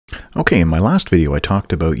Okay, in my last video I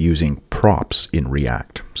talked about using props in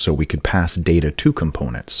React so we could pass data to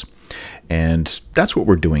components. And that's what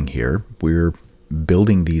we're doing here. We're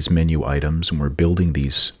building these menu items and we're building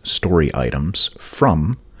these story items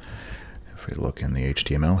from, if we look in the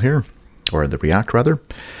HTML here, or the React rather,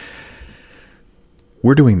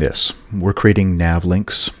 we're doing this. We're creating nav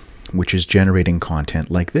links, which is generating content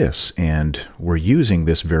like this. And we're using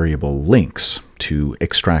this variable links to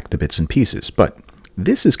extract the bits and pieces. But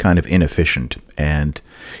this is kind of inefficient, and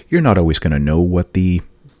you're not always going to know what the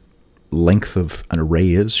length of an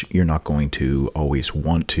array is. You're not going to always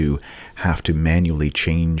want to have to manually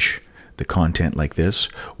change the content like this.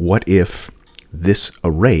 What if this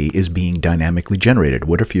array is being dynamically generated?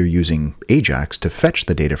 What if you're using Ajax to fetch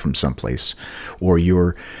the data from someplace, or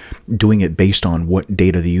you're doing it based on what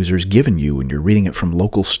data the user's given you and you're reading it from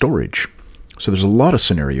local storage? So there's a lot of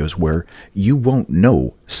scenarios where you won't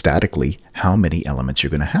know statically how many elements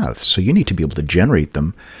you're going to have. So you need to be able to generate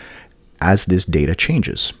them as this data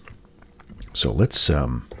changes. So let's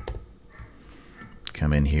come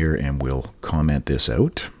in here and we'll comment this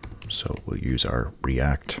out. So we'll use our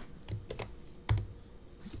React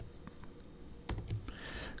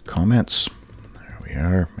comments. There we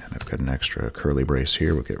are. And I've got an extra curly brace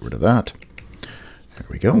here. We'll get rid of that. There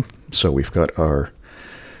we go. So we've got our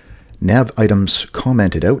nav items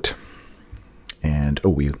commented out, and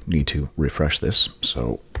we need to refresh this.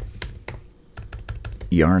 So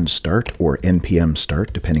yarn start or npm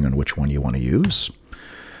start, depending on which one you want to use.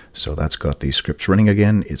 So that's got the scripts running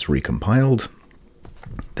again. It's recompiled.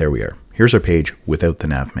 There we are. Here's our page without the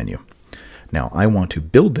nav menu. Now I want to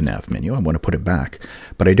build the nav menu. I want to put it back,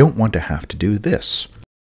 but I don't want to have to do this.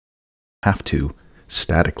 I have to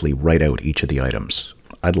statically write out each of the items.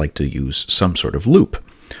 I'd like to use some sort of loop.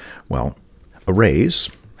 Well, arrays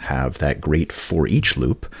have that great for each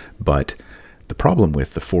loop, but the problem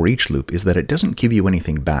with the for each loop is that it doesn't give you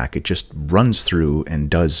anything back. It just runs through and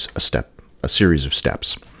does a series of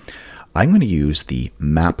steps. I'm going to use the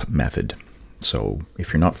map method. So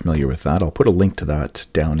if you're not familiar with that, I'll put a link to that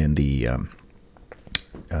down in the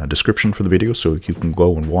description for the video so you can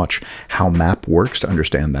go and watch how map works to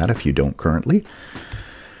understand that if you don't currently.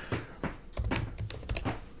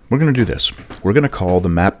 We're going to do this. We're going to call the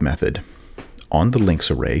map method on the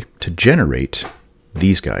links array to generate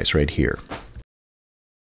these guys right here.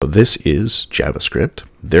 So this is JavaScript.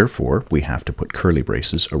 Therefore, we have to put curly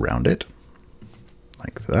braces around it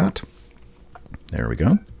like that. There we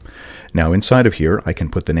go. Now inside of here, I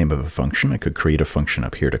can put the name of a function. I could create a function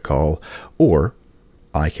up here to call, or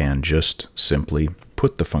I can just simply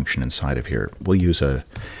put the function inside of here. We'll use a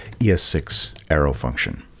ES6 arrow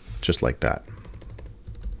function, just like that.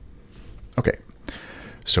 Okay,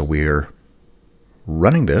 so we're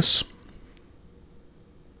running this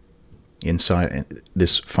inside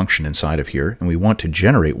this function inside of here, and we want to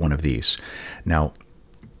generate one of these. Now,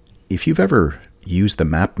 if you've ever used the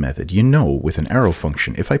map method, you know with an arrow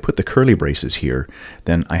function, if I put the curly braces here,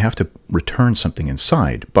 then I have to return something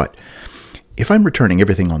inside. But if I'm returning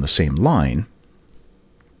everything on the same line,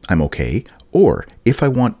 I'm okay. Or if I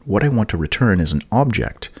want what I want to return is an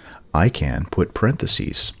object, I can put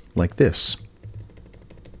parentheses like this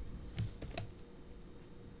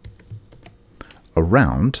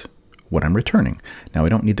around what I'm returning. Now I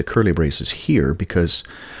don't need the curly braces here because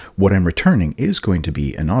what I'm returning is going to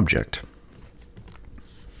be an object.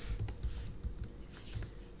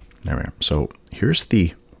 There we are. So here's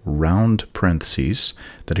the round parentheses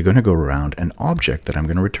that are going to go around an object that I'm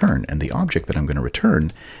going to return, and the object that I'm going to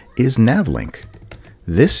return is navlink.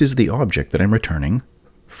 This is the object that I'm returning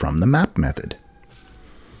from the map method.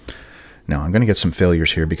 Now I'm going to get some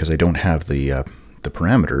failures here because I don't have the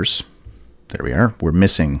parameters. There we are. We're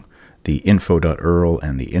missing the info.url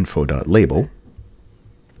and the info.label.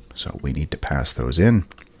 So we need to pass those in.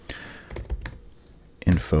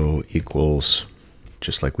 Info equals,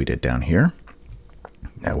 just like we did down here.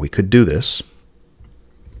 Now we could do this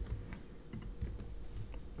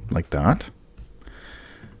like that.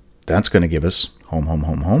 That's going to give us home, home,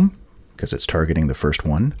 home, home, because it's targeting the first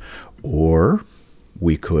one. Or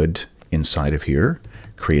we could, inside of here,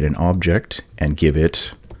 create an object and give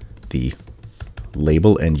it the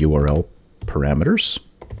label and URL parameters.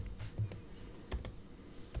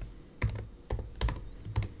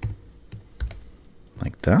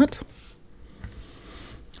 Like that.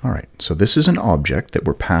 All right, so this is an object that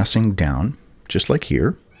we're passing down, just like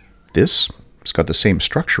here. This has got the same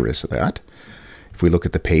structure as that. If we look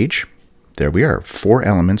at the page, there we are, 4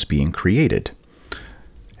 elements being created.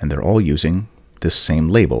 And they're all using this same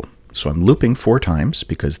label. So I'm looping 4 times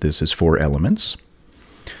because this is 4 elements.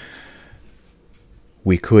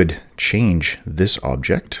 We could change this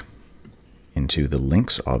object into the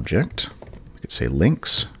links object. We could say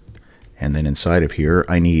links, and then inside of here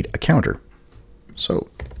I need a counter. So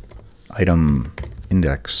item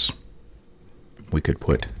index, we could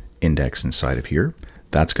put index inside of here.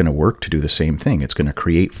 That's going to work to do the same thing. It's going to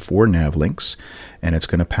create 4 nav links, and it's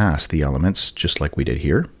going to pass the elements just like we did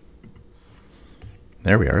here.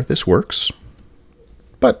 There we are. This works.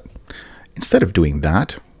 But instead of doing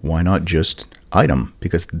that, why not just item?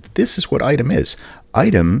 Because this is what item is.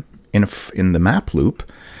 Item in the map loop,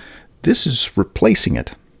 this is replacing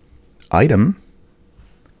it. Item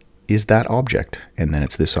is that object, and then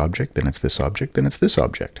it's this object, then it's this object, then it's this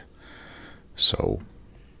object. So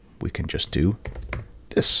we can just do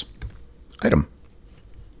this item.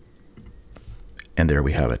 And there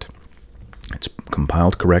we have it. It's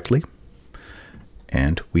compiled correctly,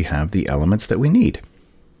 and we have the elements that we need.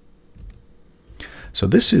 So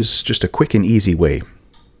this is just a quick and easy way.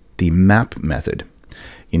 The map method.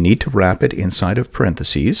 You need to wrap it inside of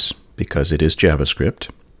parentheses because it is JavaScript.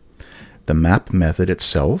 The map method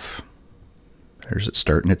itself, there's its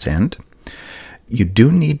start and its end. You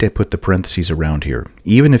do need to put the parentheses around here.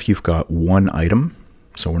 Even if you've got one item,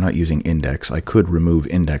 so we're not using index, I could remove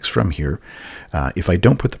index from here. If I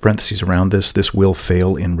don't put the parentheses around this, this will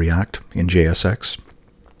fail in React, in JSX.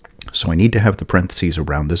 So I need to have the parentheses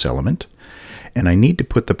around this element. And I need to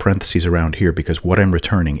put the parentheses around here because what I'm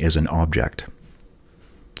returning is an object.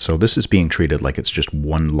 So this is being treated like it's just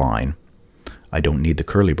one line. I don't need the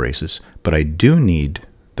curly braces, but I do need,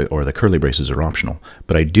 the curly braces are optional,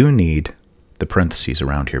 but I do need the parentheses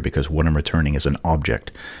around here because what I'm returning is an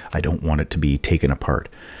object. I don't want it to be taken apart.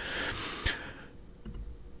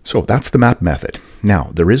 So that's the map method. Now,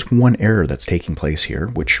 there is one error that's taking place here,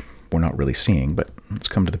 which we're not really seeing, but let's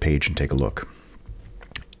come to the page and take a look.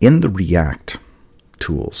 In the React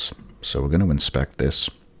tools, so we're going to inspect this.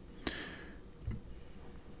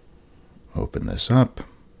 Open this up.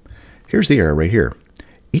 Here's the error right here.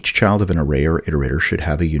 Each child of an array or iterator should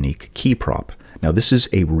have a unique key prop. Now this is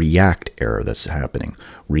a React error that's happening.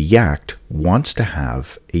 React wants to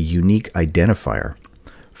have a unique identifier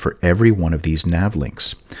for every one of these nav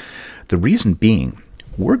links. The reason being,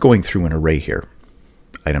 we're going through an array here.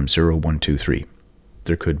 Item 0, 1, 2, 3.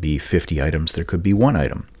 There could be 50 items, there could be 1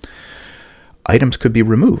 item. Items could be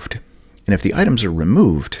removed. And if the items are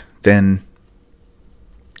removed, then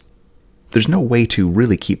there's no way to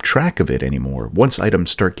really keep track of it anymore. Once items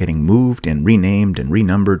start getting moved and renamed and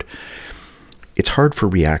renumbered, it's hard for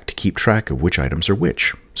React to keep track of which items are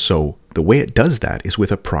which. So the way it does that is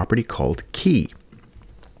with a property called key.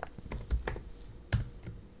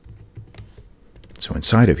 So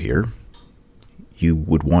inside of here, you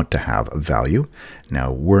would want to have a value.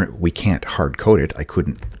 Now we can't hard code it. I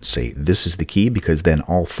couldn't say this is the key because then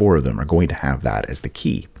all 4 of them are going to have that as the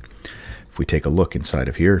key. If we take a look inside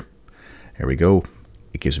of here, there we go.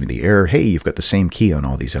 It gives me the error. Hey, you've got the same key on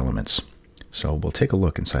all these elements. So we'll take a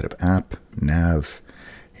look inside of app, nav.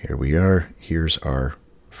 Here we are. Here's our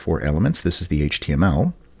 4 elements. This is the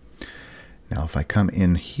HTML. Now if I come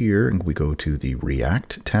in here and we go to the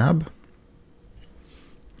React tab.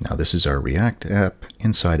 Now this is our React app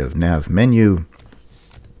inside of nav menu.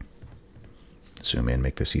 Zoom in,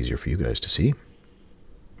 make this easier for you guys to see.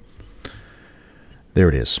 There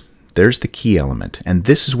it is. There's the key element. And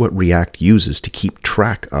this is what React uses to keep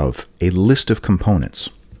track of a list of components.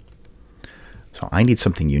 So I need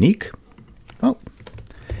something unique. Well,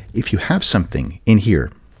 if you have something in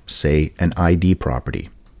here, say an ID property,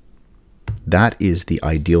 that is the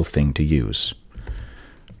ideal thing to use.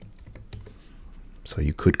 So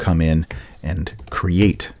you could come in and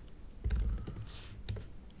create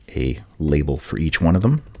a label for each one of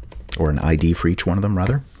them, or an ID for each one of them,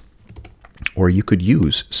 rather. Or you could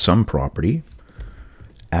use some property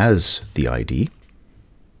as the ID.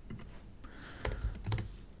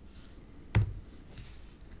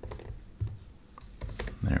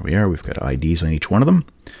 There we are. We've got IDs on each one of them.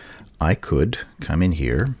 I could come in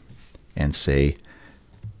here and say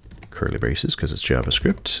curly braces, because it's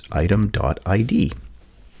JavaScript, item.id.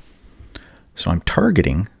 So I'm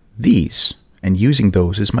targeting these and using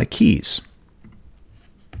those as my keys.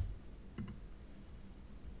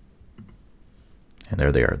 And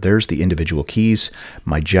there they are. There's the individual keys.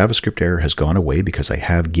 My JavaScript error has gone away because I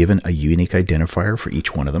have given a unique identifier for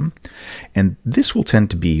each one of them. And this will tend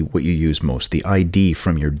to be what you use most, the ID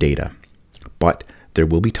from your data. But there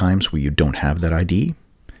will be times where you don't have that ID.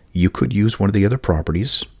 You could use one of the other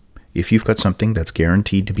properties. If you've got something that's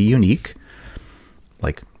guaranteed to be unique,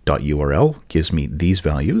 like .url gives me these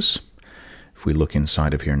values. If we look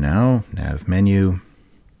inside of here now, nav menu,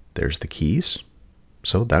 there's the keys.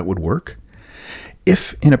 So that would work.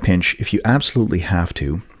 If in a pinch, if you absolutely have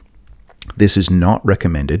to, This is not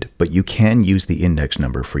recommended, but you can use the index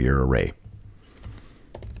number for your array.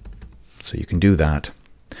 So you can do that.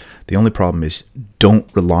 The only problem is don't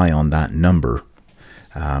rely on that number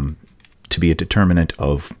to be a determinant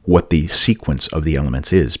of what the sequence of the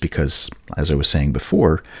elements is, because as I was saying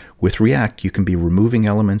before, with React you can be removing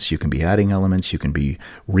elements, you can be adding elements, you can be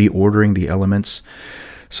reordering the elements.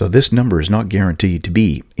 So this number is not guaranteed to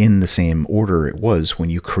be in the same order it was when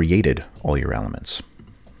you created all your elements.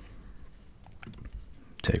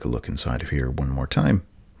 Take a look inside of here one more time.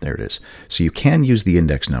 There it is. So you can use the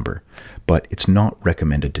index number, but it's not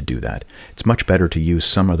recommended to do that. It's much better to use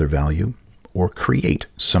some other value or create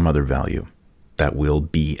some other value that will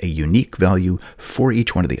be a unique value for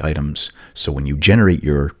each one of the items. So when you generate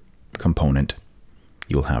your component,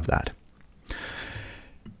 you'll have that.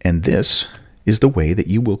 And this is the way that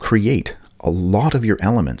you will create a lot of your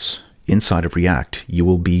elements inside of React. You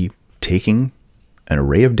will be taking an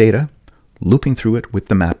array of data, looping through it with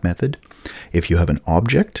the map method. If you have an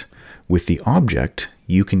object, with the object,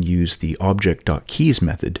 you can use the object.keys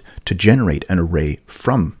method to generate an array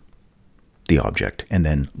from the object and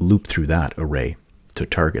then loop through that array to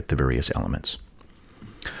target the various elements.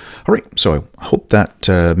 All right, so I hope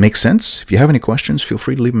that makes sense. If you have any questions, feel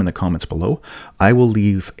free to leave them in the comments below. I will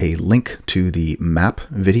leave a link to the map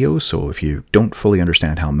video, so if you don't fully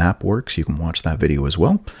understand how map works, you can watch that video as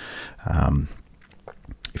well.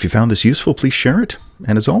 If you found this useful, please share it.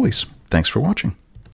 And as always, thanks for watching.